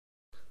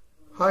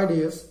Hi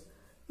dears,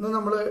 now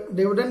we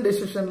dividend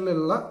decision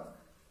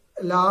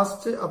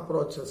last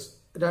approaches.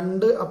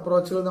 Two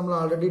approaches we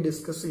already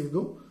discussed.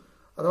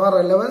 That is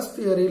relevance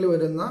theory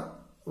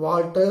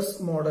Walter's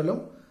model,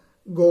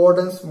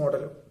 Gordon's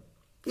model.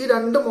 These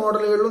two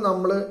models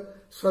we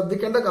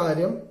ശ്രദ്ധിക്കേണ്ട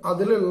കാര്യം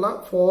അതിലുള്ള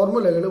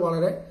ഫോർമുലകൾ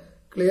വളരെ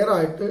clear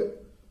ആയിട്ട്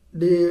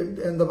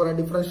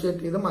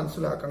differentiate ചെയ്ത്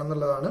മനസ്സിലാക്കണം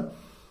എന്നുള്ളതാണ്.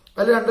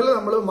 അതിൽ രണ്ടിൽ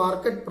നമ്മൾ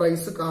മാർക്കറ്റ്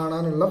പ്രൈസ്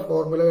കാണാനുള്ള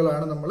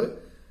ഫോർമുലകളാണ് നമ്മൾ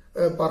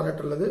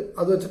പറഞ്ഞിട്ടുള്ളത്.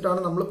 അത്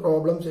വെച്ചിട്ടാണ് നമ്മൾ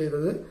പ്രോബ്ലം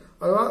ചെയ്തത്.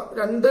 അഥവാ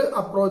രണ്ട്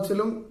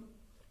അപ്രോച്ചിലും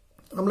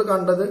നമ്മൾ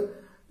കണ്ടത്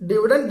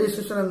ഡിവിഡൻഡ്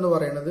ഡിസിഷൻ എന്ന്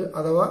പറയുന്നത്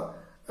അഥവാ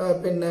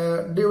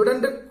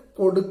ഡിവിഡൻഡ്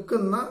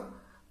കൊടുക്കുന്ന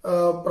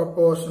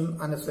പ്രൊപ്പോർഷൻ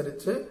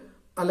അനുസരിച്ച്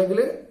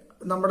അല്ലെങ്കിൽ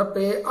നമ്മുടെ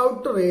pay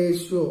out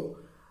ratio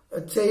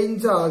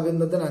change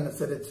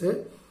ആകുന്നതിനനുസരിച്ച്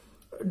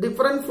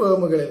different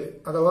ഫേമുകളിൽ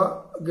അഥവാ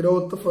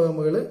ഗ്രോത്ത്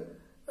ഫേമുകൾ,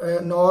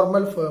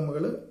 നോർമൽ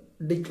ഫേമുകൾ,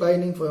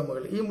 ഡിക്ലൈനിങ്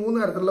ഫേമുകൾ, ഈ മൂന്ന്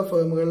തരത്തിലുള്ള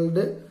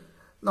ഫേമുകളുടെ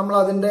നമ്മൾ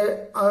അതിന്റെ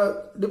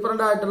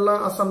ഡിഫറെന്റ് ആയിട്ടുള്ള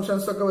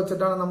അസംഷൻസ് ഒക്കെ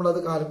വെച്ചിട്ടാണ് നമ്മൾ അത്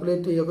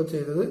കാൽക്കുലേറ്റ് ചെയ്യുകയൊക്കെ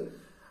ചെയ്തത്.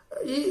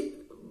 ഈ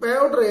pay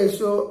out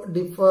ratio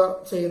differ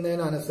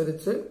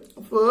ചെയ്യുന്നതിനനുസരിച്ച്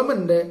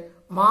ഫേമിന്റെ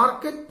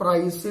market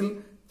പ്രൈസിൽ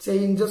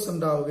ചേഞ്ചസ്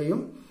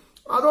ഉണ്ടാവുകയും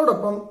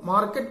അതോടൊപ്പം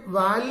market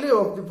value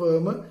of the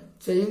firm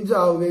change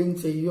ആവുകയും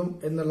ചെയ്യും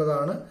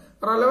എന്നുള്ളതാണ്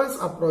റെലവൻസ്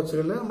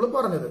അപ്രോച്ചുകളിൽ നമ്മൾ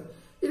പറഞ്ഞത്.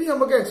 ഇനി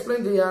നമുക്ക്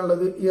എക്സ്പ്ലെയിൻ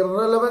ചെയ്യാനുള്ളത്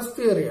ഇറലവൻസ്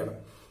തിയറിയാണ്.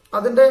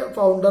 അതിന്റെ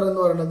ഫൗണ്ടർ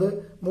എന്ന് പറയുന്നത്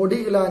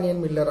മൊഡിഗ്ലാനിയൻ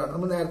മില്ലറാണ്.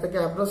 നമ്മൾ നേരത്തെ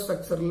ക്യാപിറ്റൽ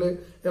സ്ട്രക്ചറിൽ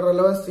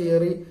ഇറലവൻസ്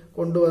തിയറി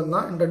കൊണ്ടുവന്ന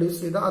ഇൻട്രൊഡ്യൂസ്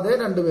ചെയ്ത അതേ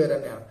രണ്ടുപേര്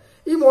തന്നെയാണ്.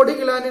 ഈ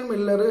മൊഡിഗ്ലാനിയൻ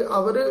മില്ലർ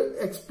അവര്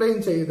എക്സ്പ്ലെയിൻ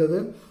ചെയ്തത്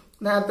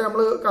നേരത്തെ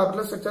നമ്മൾ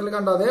ക്യാപിറ്റൽ സ്ട്രക്ചറിൽ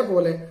കണ്ട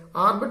അതേപോലെ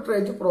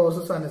ആർബിട്രേജ്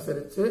പ്രോസസ്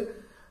അനുസരിച്ച്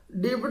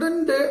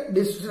ഡിവിഡൻഡ്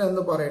ഡിസിഷൻ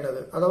എന്ന്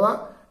പറയുന്നത് അഥവാ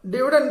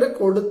ഡിവിഡൻഡ്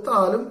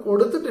കൊടുത്താലും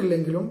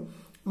കൊടുത്തിട്ടില്ലെങ്കിലും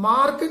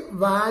market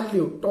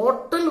value,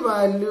 total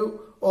value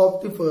of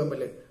the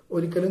ഫേമിൽ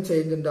ഒരിക്കലും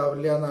ചേഞ്ച്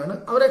ഉണ്ടാവില്ല എന്നാണ്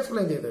അവർ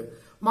എക്സ്പ്ലെയിൻ ചെയ്തത്.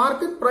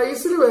 മാർക്കറ്റ്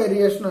പ്രൈസിൽ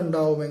വേരിയേഷൻ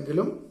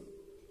ഉണ്ടാവുമെങ്കിലും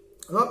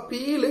അഥവാ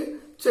പിയിൽ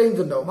ചേഞ്ച്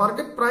ഉണ്ടാവും,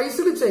 മാർക്കറ്റ്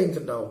പ്രൈസിൽ ചേഞ്ച്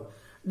ഉണ്ടാവും.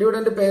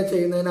 ഡിവിഡൻഡ് പേ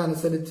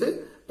ചെയ്യുന്നതിനനുസരിച്ച്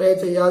പേ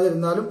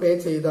ചെയ്യാതിരുന്നാലും പേ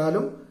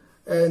ചെയ്താലും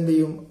എന്ത്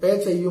ചെയ്യും, പേ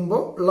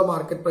ചെയ്യുമ്പോൾ ഉള്ള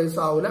മാർക്കറ്റ് പ്രൈസ്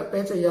ആവില്ല,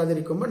 പേ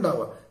ചെയ്യാതിരിക്കുമ്പോൾ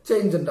ഉണ്ടാവുക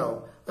ചേഞ്ച് ഉണ്ടാവും.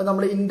 അത്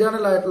നമ്മുടെ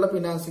ഇന്റേണൽ ആയിട്ടുള്ള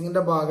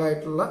ഫിനാൻസിങ്ങിന്റെ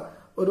ഭാഗമായിട്ടുള്ള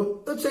ഒരു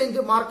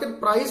ചേഞ്ച് മാർക്കറ്റ്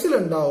പ്രൈസിൽ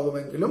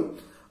ഉണ്ടാവുമെങ്കിലും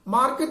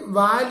മാർക്കറ്റ്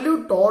വാല്യൂ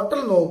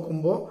ടോട്ടൽ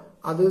നോക്കുമ്പോൾ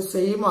അത്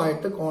സെയിം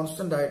ആയിട്ട്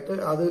കോൺസ്റ്റന്റ് ആയിട്ട്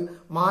അത്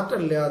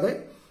മാറ്റമില്ലാതെ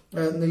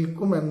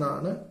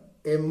നിൽക്കുമെന്നാണ്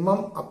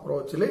MM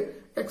അപ്രോച്ചിൽ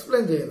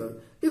എക്സ്പ്ലെയിൻ ചെയ്യുന്നത്.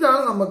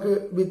 ഇതാണ് നമുക്ക്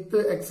വിത്ത്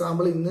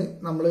എക്സാമ്പിൾ ഇന്ന്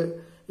നമ്മൾ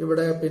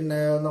ഇവിടെ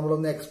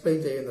നമ്മളൊന്ന് എക്സ്പ്ലെയിൻ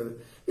ചെയ്യുന്നത്.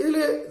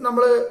 ഇതില്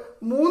നമ്മൾ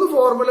മൂന്ന്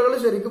ഫോർമുലകൾ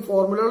ശരിക്കും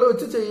ഫോർമുലകൾ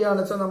വെച്ച്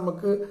ചെയ്യുകയാണെന്ന് വെച്ചാൽ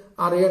നമുക്ക്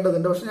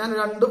അറിയേണ്ടതുണ്ട്. പക്ഷെ ഞാൻ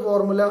രണ്ട്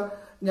ഫോർമുല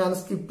ഞാൻ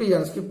സ്കിപ്പ്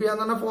ചെയ്യാന്ന്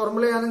പറഞ്ഞാൽ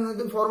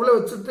ഫോർമുല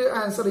വെച്ചിട്ട്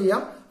ആൻസർ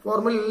ചെയ്യാം,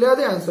 ഫോർമുല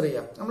ഇല്ലാതെ ആൻസർ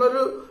ചെയ്യാം.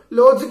 നമ്മളൊരു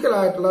ലോജിക്കൽ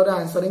ആയിട്ടുള്ള ഒരു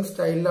ആൻസറിങ്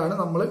സ്റ്റൈലിലാണ്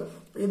നമ്മൾ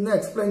ഇന്ന്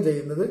എക്സ്പ്ലെയിൻ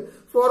ചെയ്യുന്നത്.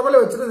 ഫോർമുല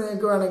വെച്ചിട്ട്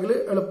നിങ്ങൾക്ക് വേണമെങ്കിൽ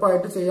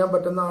എളുപ്പമായിട്ട് ചെയ്യാൻ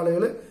പറ്റുന്ന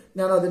ആളുകൾ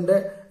ഞാൻ അതിന്റെ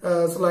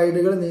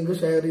സ്ലൈഡുകൾ നിങ്ങൾക്ക്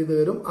ഷെയർ ചെയ്ത്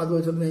തരും, അത്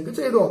വെച്ചിട്ട് നിങ്ങൾക്ക്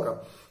ചെയ്തു നോക്കാം.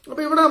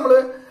 അപ്പൊ ഇവിടെ നമ്മൾ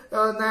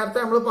നേരത്തെ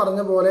നമ്മൾ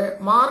പറഞ്ഞ പോലെ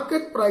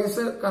മാർക്കറ്റ്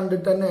പ്രൈസ്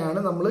കണ്ടിട്ട് തന്നെയാണ്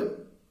നമ്മൾ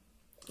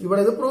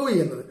ഇവിടെ ഇത് പ്രൂവ്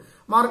ചെയ്യുന്നത്.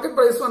 മാർക്കറ്റ്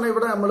പ്രൈസ് പറഞ്ഞാൽ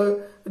ഇവിടെ നമ്മൾ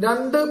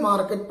രണ്ട്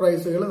മാർക്കറ്റ്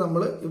പ്രൈസുകൾ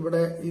നമ്മൾ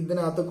ഇവിടെ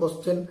ഇതിനകത്ത്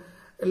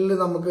ക്വസ്റ്റ്യനിൽ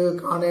നമുക്ക്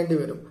കാണേണ്ടി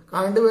വരും,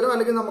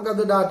 അല്ലെങ്കിൽ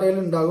നമുക്കത് ഡാറ്റയിൽ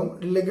ഉണ്ടാകും,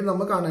 ഇല്ലെങ്കിൽ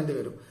നമുക്ക് കാണേണ്ടി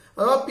വരും.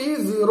 അഥവാ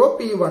P0,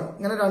 P1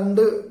 ഇങ്ങനെ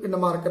രണ്ട്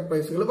മാർക്കറ്റ്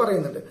പ്രൈസുകൾ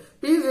പറയുന്നുണ്ട്.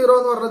 P0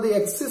 എന്ന് പറഞ്ഞത്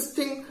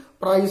existing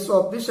price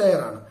of the share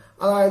ആണ്.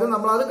 അതായത്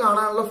നമ്മൾ അത്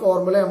കാണാനുള്ള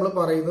ഫോർമുല നമ്മൾ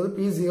പറയുന്നത്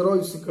P0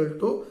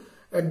 =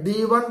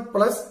 D1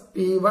 plus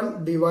P1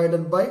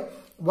 divided by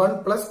 1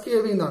 plus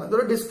KV എന്നാണ്.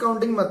 ഇതൊരു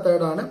ഡിസ്കൗണ്ടിങ്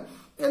മെത്തേഡാണ്.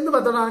 എന്ത്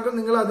മെത്തേഡാണെങ്കിലും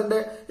നിങ്ങൾ അതിന്റെ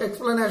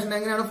എക്സ്പ്ലനേഷൻ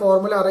എങ്ങനെയാണ്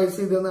ഫോർമുല അറൈസ്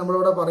ചെയ്തതെന്ന്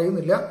നമ്മളിവിടെ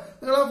പറയുന്നില്ല.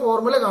 നിങ്ങൾ ആ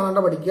ഫോർമുല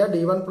കാണാണ്ട് പഠിക്കുക.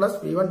 D1 plus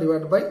P1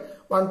 divided by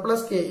 1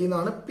 plus KE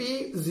എന്നാണ്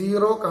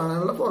P0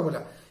 കാണാനുള്ള ഫോർമുല.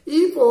 ഈ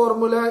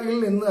ഫോർമുലയിൽ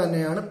നിന്ന്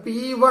തന്നെയാണ്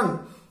P1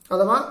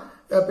 അഥവാ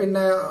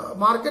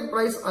market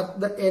price at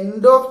the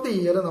end of the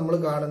year നമ്മൾ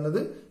കാണുന്നത്.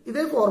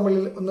 ഇതേ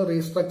ഫോർമുലയിൽ ഒന്ന്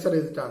റീസ്ട്രക്ചർ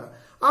ചെയ്തിട്ടാണ്.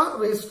 ആ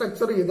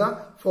റീസ്ട്രക്ചർ ചെയ്ത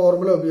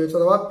ഫോർമുല ഉപയോഗിച്ച്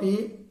അഥവാ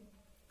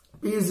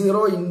P0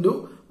 into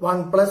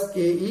 1 plus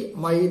KE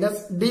minus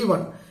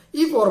D1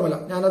 ഈ ഫോർമുല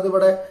ഞാനത്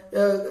ഇവിടെ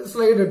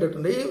സ്ലൈഡ്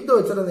ഇട്ടിട്ടുണ്ട്. ഇത്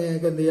വെച്ചിട്ട്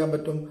നിങ്ങൾക്ക് എന്ത് ചെയ്യാൻ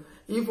പറ്റും,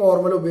 ഈ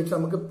ഫോർമുല ഉപയോഗിച്ച്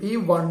നമുക്ക്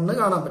P1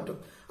 കാണാൻ പറ്റും.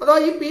 അഥവാ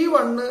ഈ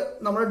P1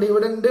 നമ്മുടെ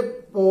ഡിവിഡൻഡ്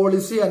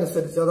പോളിസി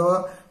അനുസരിച്ച് അഥവാ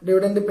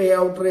ഡിവിഡൻഡ് പേ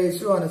ഔട്ട്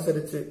റേഷ്യോ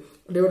അനുസരിച്ച്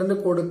ഡിവിഡൻഡ്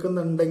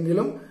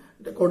കൊടുക്കുന്നുണ്ടെങ്കിലും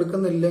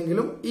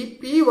കൊടുക്കുന്നില്ലെങ്കിലും ഈ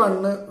P1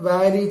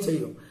 വാരി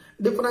ചെയ്യും,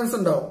 ഡിഫറൻസ്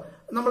ഉണ്ടാവും.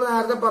 നമ്മൾ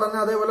നേരത്തെ പറഞ്ഞ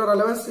അതേപോലെ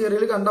റെലവൻസ്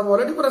തിയറിയിൽ കണ്ട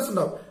പോലെ ഡിഫറൻസ്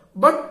ഉണ്ടാവും.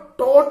 ബട്ട്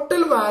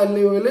ടോട്ടൽ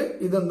വാല്യൂവിൽ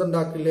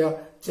ഇതെന്തുണ്ടാക്കില്ല,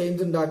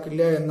 ചേഞ്ച്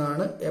ഉണ്ടാക്കില്ല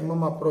എന്നാണ്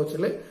MM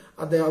അപ്രോച്ചിൽ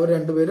അവർ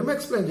രണ്ടുപേരും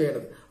എക്സ്പ്ലെയിൻ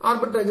ചെയ്യുന്നത്.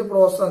 ആർബിട്രേജ്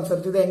പ്രോസസ്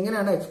അനുസരിച്ച് ഇത്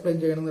എങ്ങനെയാണ് എക്സ്പ്ലെയിൻ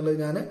ചെയ്യണം എന്നുള്ളത്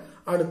ഞാൻ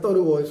അടുത്ത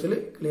ഒരു വോയിസിൽ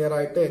ക്ലിയർ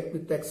ആയിട്ട്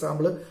വിത്ത്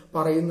എക്സാമ്പിൾ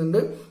പറയുന്നുണ്ട്.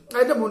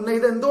 അതിന്റെ മുന്നേ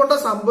ഇത്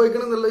എന്തുകൊണ്ടാണ്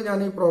സംഭവിക്കണം എന്നുള്ളത് ഞാൻ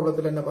ഈ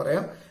പ്രോബ്ലത്തിൽ തന്നെ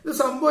പറയാം.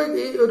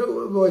 ഈ ഒരു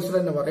വോയിസിൽ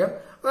തന്നെ പറയാം.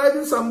 അതായത്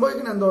ഇത്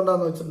സംഭവിക്കുന്നത്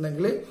എന്തുകൊണ്ടാന്ന്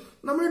വെച്ചിട്ടുണ്ടെങ്കിൽ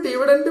നമ്മൾ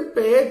ഡിവിഡൻഡ്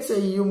പേ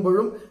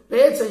ചെയ്യുമ്പോഴും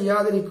പേ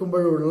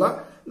ചെയ്യാതിരിക്കുമ്പോഴുള്ള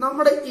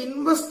നമ്മുടെ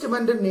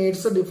ഇൻവെസ്റ്റ്മെന്റ്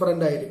നീഡ്സ്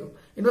ഡിഫറെന്റ് ആയിരിക്കും.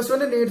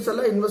 ഇൻവെസ്റ്റ്മെന്റ് നീഡ്സ്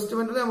അല്ല,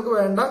 ഇൻവെസ്റ്റ്മെന്റിന് നമുക്ക്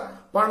വേണ്ട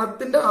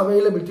പണത്തിന്റെ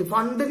അവൈലബിലിറ്റി,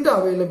 ഫണ്ടിന്റെ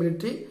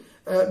അവൈലബിലിറ്റി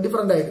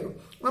ഡിഫറെന്റ് ആയിരിക്കും.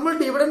 നമ്മൾ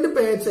ഡിവിഡൻഡ്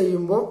പേ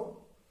ചെയ്യുമ്പോൾ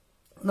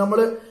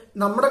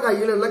നമ്മുടെ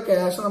കയ്യിലുള്ള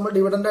ക്യാഷ് നമ്മൾ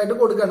ഡിവിഡൻഡ് ആയിട്ട്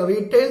കൊടുക്കുകയാണ്,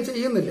 റീറ്റെയിൻ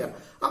ചെയ്യുന്നില്ല.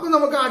 അപ്പൊ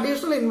നമുക്ക്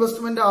അഡീഷണൽ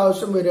ഇൻവെസ്റ്റ്മെന്റ്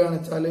ആവശ്യം വരികയാണെന്ന്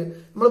വെച്ചാൽ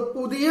നമ്മൾ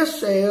പുതിയ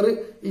ഷെയർ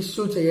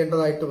ഇഷ്യൂ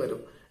ചെയ്യേണ്ടതായിട്ട്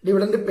വരും.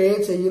 ഡിവിഡൻഡ് പേ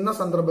ചെയ്യുന്ന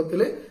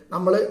സന്ദർഭത്തിൽ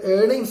നമ്മൾ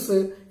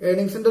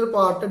ഏർണിങ്സിന്റെ ഒരു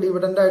പാർട്ട്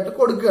ഡിവിഡൻഡ് ആയിട്ട്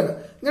കൊടുക്കുകയാണ്.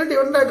 ഇങ്ങനെ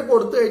ഡിവിഡൻഡ് ആയിട്ട്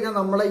കൊടുത്തു കഴിഞ്ഞാൽ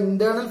നമ്മളെ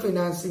ഇന്റേണൽ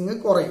ഫിനാൻസിങ്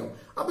കുറയും.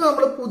 അപ്പൊ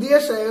നമ്മൾ പുതിയ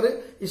ഷെയർ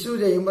ഇഷ്യൂ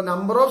ചെയ്യുമ്പോൾ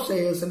നമ്പർ ഓഫ്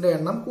ഷെയർസിന്റെ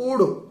എണ്ണം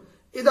കൂടും.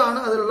 ഇതാണ്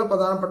അതിലുള്ള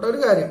പ്രധാനപ്പെട്ട ഒരു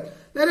കാര്യം.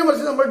 നേരെ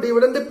മറിച്ച് നമ്മൾ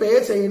ഡിവിഡൻഡ് പേ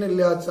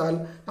ചെയ്യണില്ല വെച്ചാൽ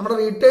നമ്മുടെ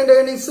റീറ്റെയിൻഡ്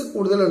ഏർണിങ്സ്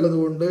കൂടുതലുള്ളത്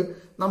കൊണ്ട്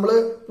നമ്മൾ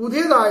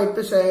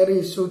പുതിയതായിട്ട് ഷെയർ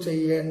ഇഷ്യൂ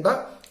ചെയ്യേണ്ട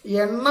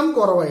എണ്ണം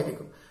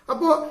കുറവായിരിക്കും.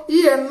 അപ്പോ ഈ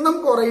എണ്ണം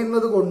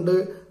കുറയുന്നത് കൊണ്ട്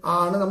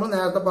ആണ് നമ്മൾ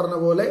നേരത്തെ പറഞ്ഞ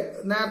പോലെ,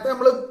 നേരത്തെ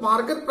നമ്മൾ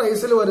മാർക്കറ്റ്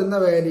പ്രൈസിൽ വരുന്ന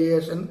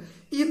വേരിയേഷൻ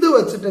ഇത്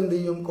വെച്ചിട്ട് എന്ത്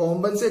ചെയ്യും,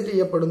 കോമ്പൻസേറ്റ്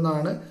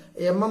ചെയ്യപ്പെടുന്നതാണ്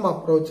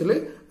അപ്രോച്ചിൽ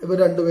ഇവർ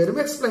രണ്ടുപേരും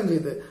എക്സ്പ്ലെയിൻ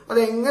ചെയ്ത്. അത്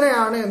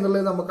എങ്ങനെയാണ്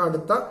എന്നുള്ളത് നമുക്ക്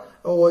അടുത്ത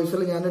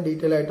വോയിസിൽ ഞാൻ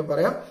ഡീറ്റെയിൽ ആയിട്ട്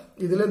പറയാം.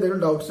 ഇതിൽ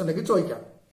എന്തെങ്കിലും ഡൗട്ട്സ് ഉണ്ടെങ്കിൽ ചോദിക്കാം.